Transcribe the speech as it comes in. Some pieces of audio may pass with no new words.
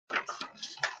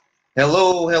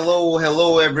Hello, hello,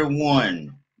 hello,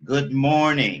 everyone. Good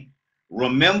morning.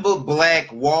 Remember Black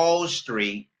Wall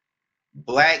Street,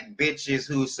 black bitches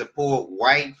who support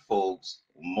white folks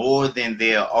more than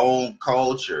their own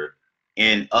culture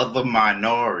and other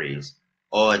minorities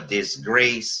are a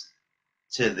disgrace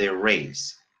to their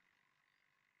race.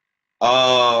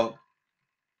 Uh,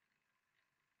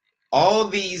 all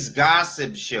these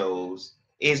gossip shows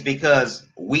is because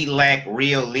we lack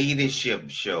real leadership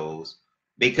shows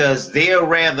because they'll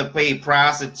rather pay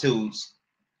prostitutes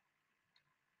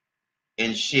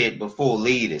and shit before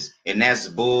leaders, and that's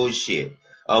bullshit.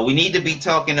 We need to be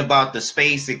talking about the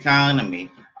space economy.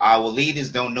 Our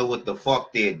leaders don't know what the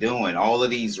fuck they're doing. All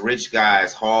of these rich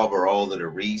guys harbor all of the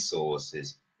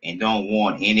resources and don't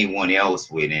want anyone else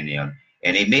within them.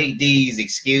 And they make these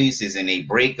excuses and they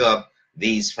break up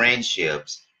these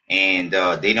friendships and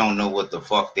they don't know what the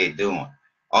fuck they're doing.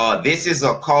 This is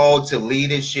a call to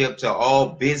leadership to all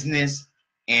business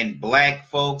and black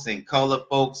folks and colored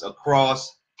folks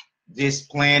across this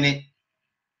planet.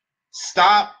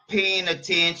 Stop paying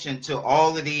attention to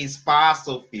all of these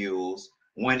fossil fuels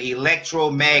when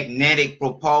electromagnetic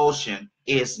propulsion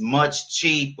is much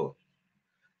cheaper.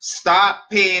 Stop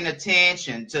paying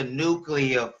attention to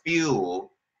nuclear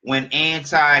fuel when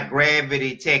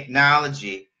anti-gravity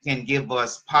technology can give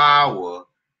us power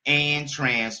and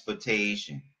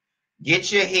transportation.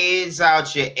 Get your heads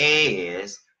out your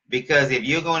ass, because if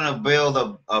you're going to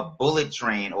build a bullet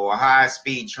train or a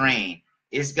high-speed train,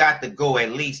 it's got to go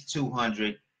at least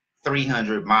 200,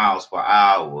 300 miles per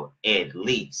hour at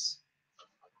least.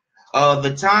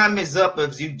 The time is up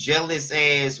of you jealous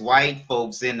ass white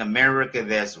folks in America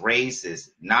that's racist.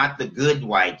 Not the good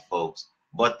white folks,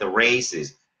 but the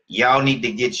racist. Y'all need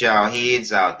to get y'all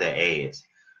heads out the ass.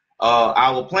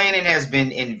 Our planet has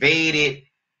been invaded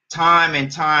time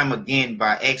and time again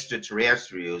by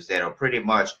extraterrestrials that are pretty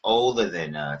much older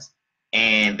than us,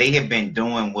 and they have been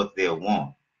doing what they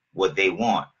want.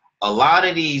 A lot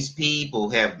of these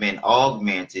people have been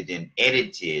augmented and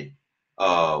edited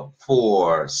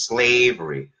for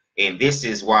slavery, and this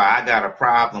is why I got a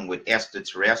problem with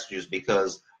extraterrestrials,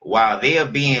 because while they're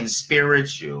being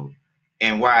spiritual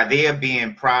and while they're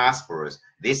being prosperous,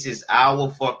 this is our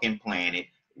fucking planet.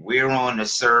 We're on the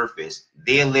surface.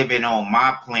 They're living on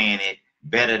my planet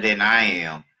better than I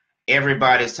am.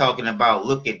 Everybody's talking about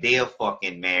look at their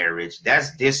fucking marriage.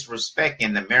 That's disrespect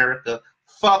in America.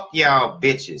 Fuck y'all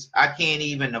bitches. I can't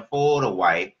even afford a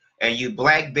wife. And you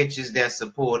black bitches that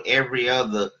support every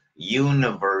other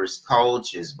universe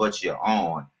cultures but your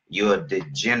own, you're a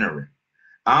degenerate.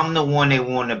 I'm the one they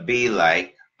want to be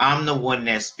like. I'm the one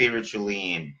that's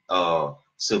spiritually and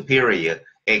superior.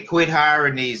 And quit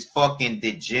hiring these fucking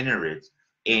degenerates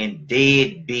and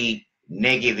deadbeat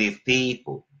negative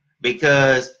people,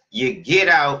 because you get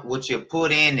out what you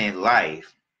put in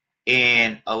life.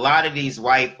 And a lot of these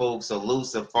white folks are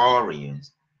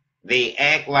Luciferians. They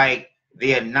act like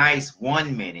they're nice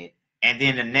 1 minute, and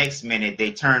then the next minute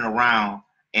they turn around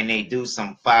and they do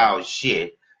some foul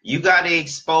shit. You got to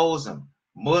expose them.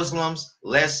 Muslims,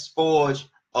 let's forge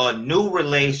a new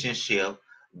relationship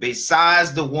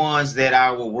besides the ones that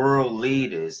our world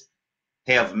leaders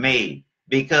have made,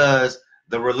 because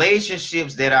the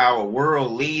relationships that our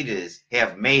world leaders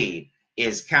have made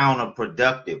is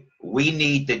counterproductive. We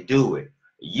need to do it.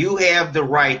 You have the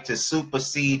right to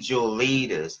supersede your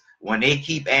leaders when they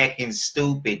keep acting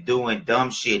stupid, doing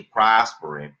dumb shit,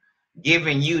 prospering,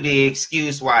 giving you the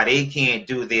excuse why they can't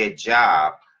do their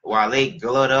job, while they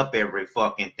glut up every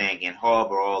fucking thing and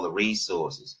harbor all the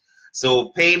resources. So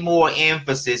pay more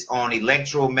emphasis on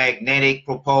electromagnetic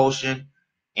propulsion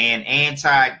and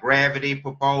anti-gravity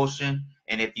propulsion.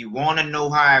 And if you want to know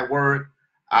how it works,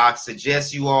 I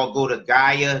suggest you all go to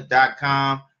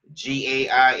Gaia.com,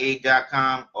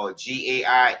 GAIA.com, or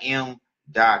GAIM.com,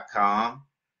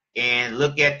 and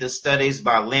look at the studies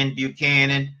by Lynn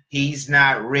Buchanan. He's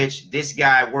not rich. This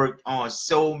guy worked on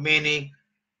so many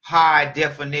high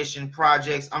definition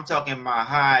projects. I'm talking about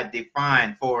high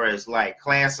defined for as like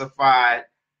classified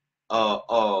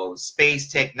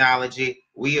space technology.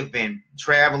 We have been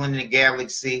traveling the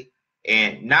galaxy,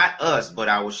 and not us, but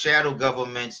our shadow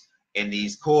governments and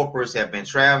these corporates have been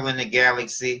traveling the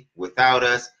galaxy without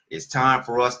us. It's time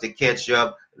for us to catch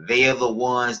up. They are the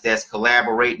ones that's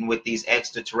collaborating with these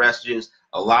extraterrestrials.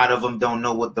 A lot of them don't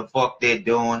know what the fuck they're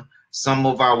doing. Some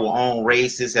of our own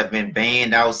races have been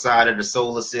banned outside of the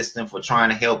solar system for trying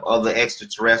to help other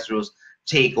extraterrestrials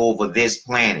take over this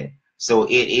planet. So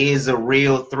it is a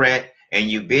real threat,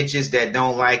 and you bitches that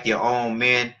don't like your own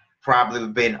men probably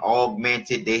been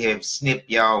augmented. They have snipped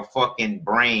y'all fucking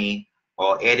brain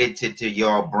or edited to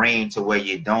your brain to where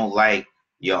you don't like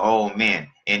You're all men.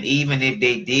 And even if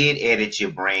they did edit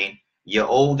your brain, you're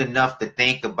old enough to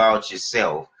think about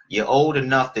yourself. You're old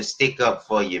enough to stick up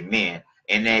for your men.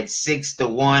 And at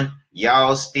 6-1,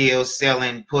 y'all still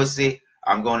selling pussy.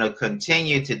 I'm going to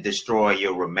continue to destroy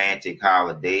your romantic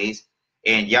holidays.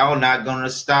 And y'all not going to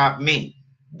stop me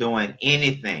doing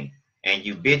anything. And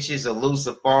you bitches are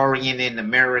Luciferian in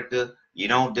America. You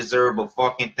don't deserve a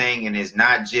fucking thing. And it's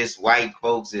not just white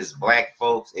folks, it's black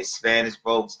folks, it's Spanish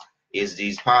folks, it's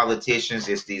these politicians,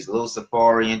 it's these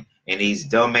Luciferian and these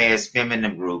dumbass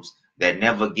feminine groups that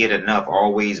never get enough,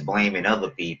 always blaming other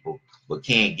people, but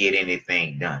can't get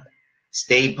anything done.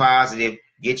 Stay positive,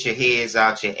 get your heads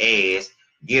out your ass,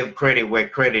 give credit where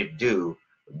credit due,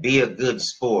 be a good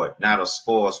sport, not a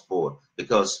spoil sport,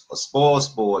 because a spoil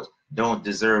sport don't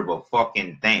deserve a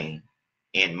fucking thing,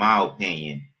 in my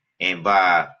opinion, and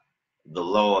by the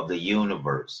law of the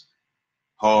universe,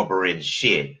 harboring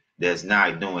shit that's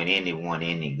not doing anyone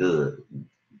any good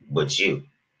but you.